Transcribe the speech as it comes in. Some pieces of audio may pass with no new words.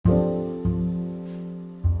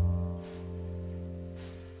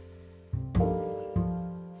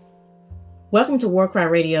Welcome to War Cry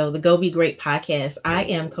Radio, the Go Be Great podcast. I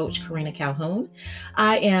am Coach Karina Calhoun.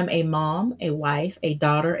 I am a mom, a wife, a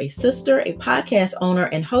daughter, a sister, a podcast owner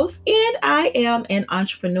and host, and I am an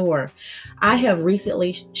entrepreneur. I have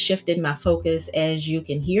recently shifted my focus, as you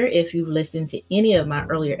can hear if you've listened to any of my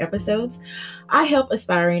earlier episodes. I help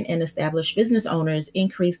aspiring and established business owners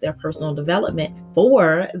increase their personal development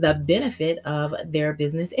for the benefit of their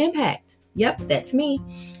business impact. Yep, that's me.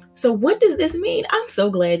 So what does this mean? I'm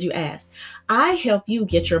so glad you asked. I help you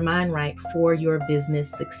get your mind right for your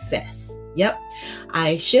business success. Yep.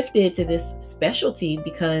 I shifted to this specialty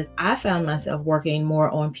because I found myself working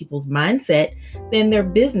more on people's mindset than their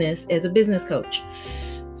business as a business coach.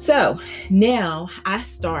 So now I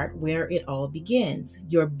start where it all begins.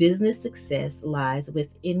 Your business success lies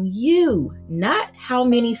within you, not how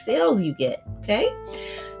many sales you get. Okay.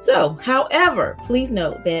 So, however, please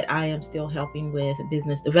note that I am still helping with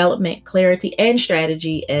business development, clarity, and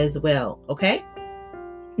strategy as well. Okay.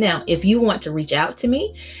 Now, if you want to reach out to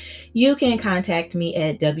me, you can contact me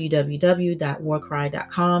at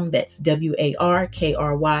www.warcry.com. That's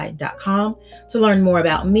WARKRY.com to learn more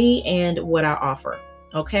about me and what I offer.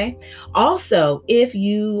 Okay. Also, if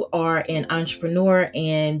you are an entrepreneur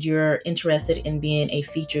and you're interested in being a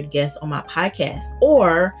featured guest on my podcast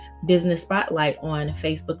or Business Spotlight on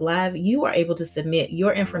Facebook Live, you are able to submit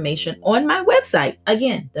your information on my website.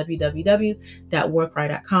 Again,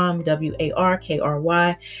 www.warcry.com,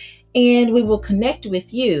 WARKRY, and we will connect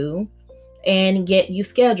with you and get you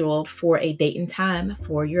scheduled for a date and time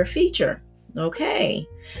for your feature. Okay.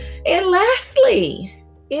 And lastly,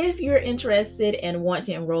 if you're interested and want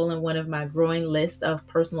to enroll in one of my growing list of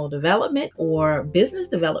personal development or business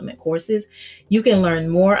development courses, you can learn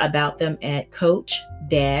more about them at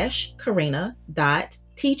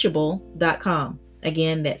coach-karina.teachable.com.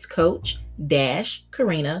 Again, that's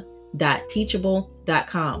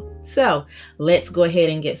coach-karina.teachable.com. So let's go ahead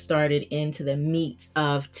and get started into the meat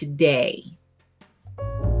of today.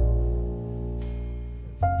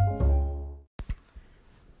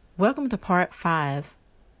 Welcome to part 5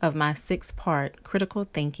 of my 6-part critical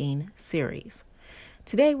thinking series.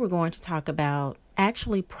 Today we're going to talk about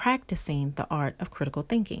actually practicing the art of critical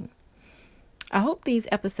thinking. I hope these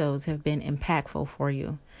episodes have been impactful for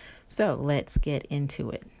you. So let's get into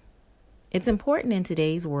it. It's important in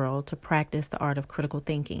today's world to practice the art of critical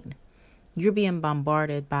thinking. You're being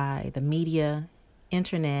bombarded by the media,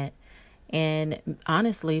 internet, and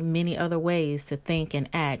honestly, many other ways to think and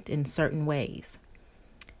act in certain ways.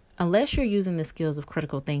 Unless you're using the skills of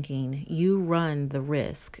critical thinking, you run the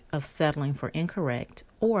risk of settling for incorrect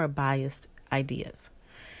or biased ideas.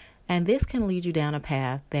 And this can lead you down a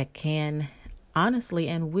path that can honestly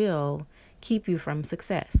and will keep you from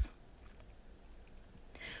success.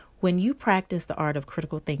 When you practice the art of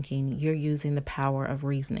critical thinking, you're using the power of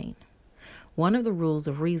reasoning. One of the rules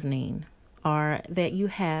of reasoning are that you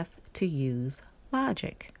have to use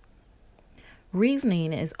logic.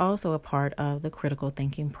 Reasoning is also a part of the critical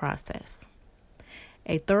thinking process.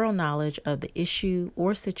 A thorough knowledge of the issue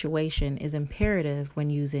or situation is imperative when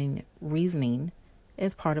using reasoning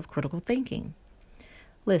as part of critical thinking.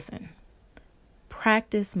 Listen,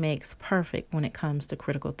 practice makes perfect when it comes to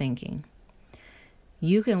critical thinking.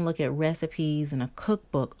 You can look at recipes in a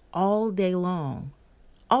cookbook all day long,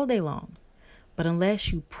 but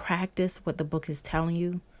unless you practice what the book is telling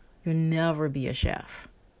you, you'll never be a chef.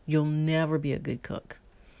 You'll never be a good cook.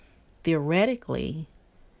 Theoretically,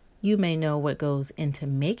 you may know what goes into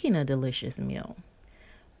making a delicious meal,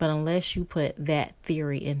 but unless you put that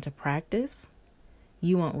theory into practice,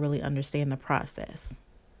 you won't really understand the process,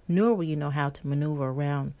 nor will you know how to maneuver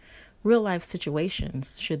around real life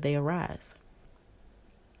situations should they arise.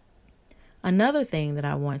 Another thing that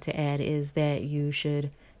I want to add is that you should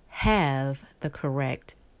have the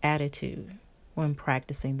correct attitude when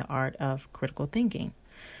practicing the art of critical thinking.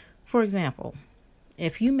 For example,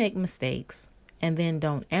 if you make mistakes and then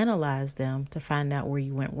don't analyze them to find out where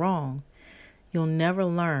you went wrong, you'll never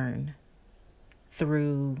learn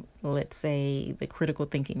through, let's say, the critical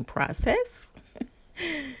thinking process.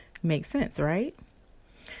 Makes sense, right?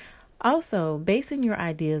 Also, basing your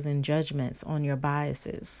ideas and judgments on your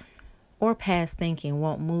biases or past thinking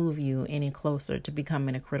won't move you any closer to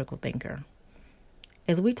becoming a critical thinker.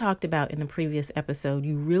 As we talked about in the previous episode,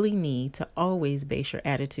 you really need to always base your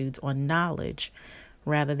attitudes on knowledge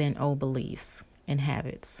rather than old beliefs and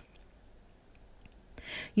habits.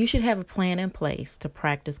 You should have a plan in place to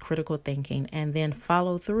practice critical thinking and then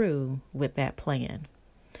follow through with that plan.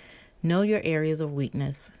 Know your areas of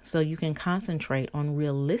weakness so you can concentrate on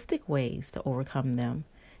realistic ways to overcome them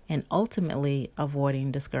and ultimately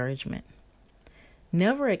avoiding discouragement.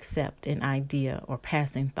 Never accept an idea or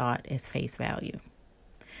passing thought as face value.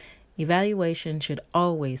 Evaluation should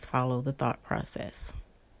always follow the thought process.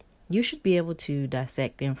 You should be able to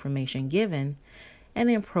dissect the information given and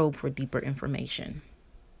then probe for deeper information.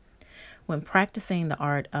 When practicing the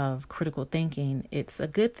art of critical thinking, it's a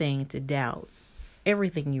good thing to doubt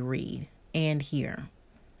everything you read and hear.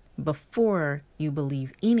 Before you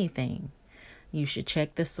believe anything, you should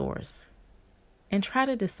check the source and try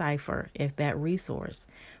to decipher if that resource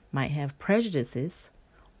might have prejudices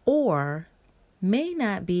or may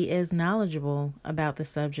not be as knowledgeable about the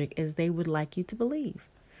subject as they would like you to believe.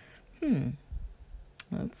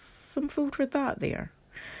 That's some food for thought there.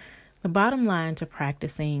 The bottom line to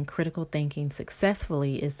practicing critical thinking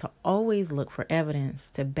successfully is to always look for evidence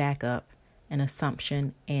to back up an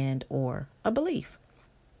assumption and or a belief.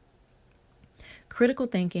 Critical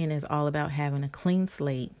thinking is all about having a clean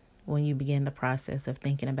slate when you begin the process of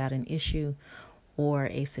thinking about an issue or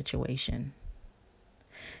a situation.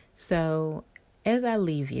 So, as I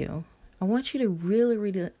leave you, I want you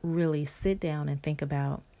to really sit down and think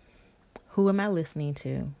about, who am I listening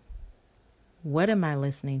to? What am I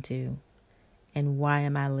listening to? And why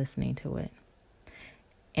am I listening to it?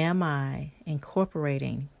 Am I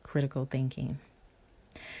incorporating critical thinking?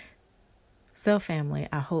 So, family,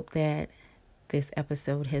 I hope that this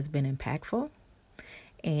episode has been impactful,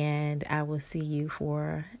 and I will see you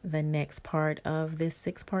for the next part of this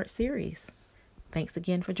 6-part series. Thanks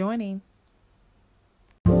again for joining.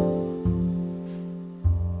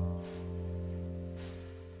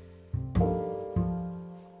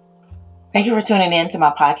 Thank you for tuning in to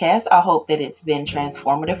my podcast. I hope that it's been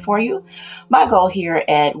transformative for you. My goal here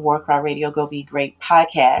at War Cry Radio Go Be Great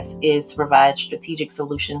podcast is to provide strategic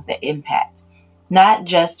solutions that impact not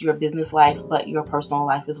just your business life, but your personal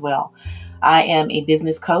life as well. I am a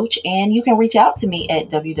business coach, and you can reach out to me at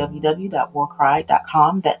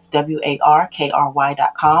www.warcry.com. That's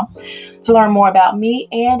WARKRY.com to learn more about me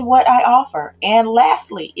and what I offer. And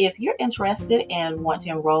lastly, if you're interested and want to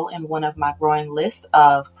enroll in one of my growing list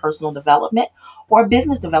of personal development or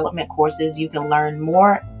business development courses, you can learn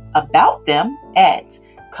more about them at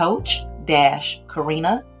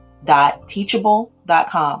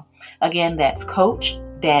coach-karina.teachable.com. Again, that's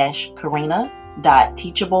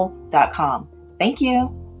coach-karina.teachable.com. Thank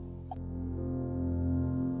you.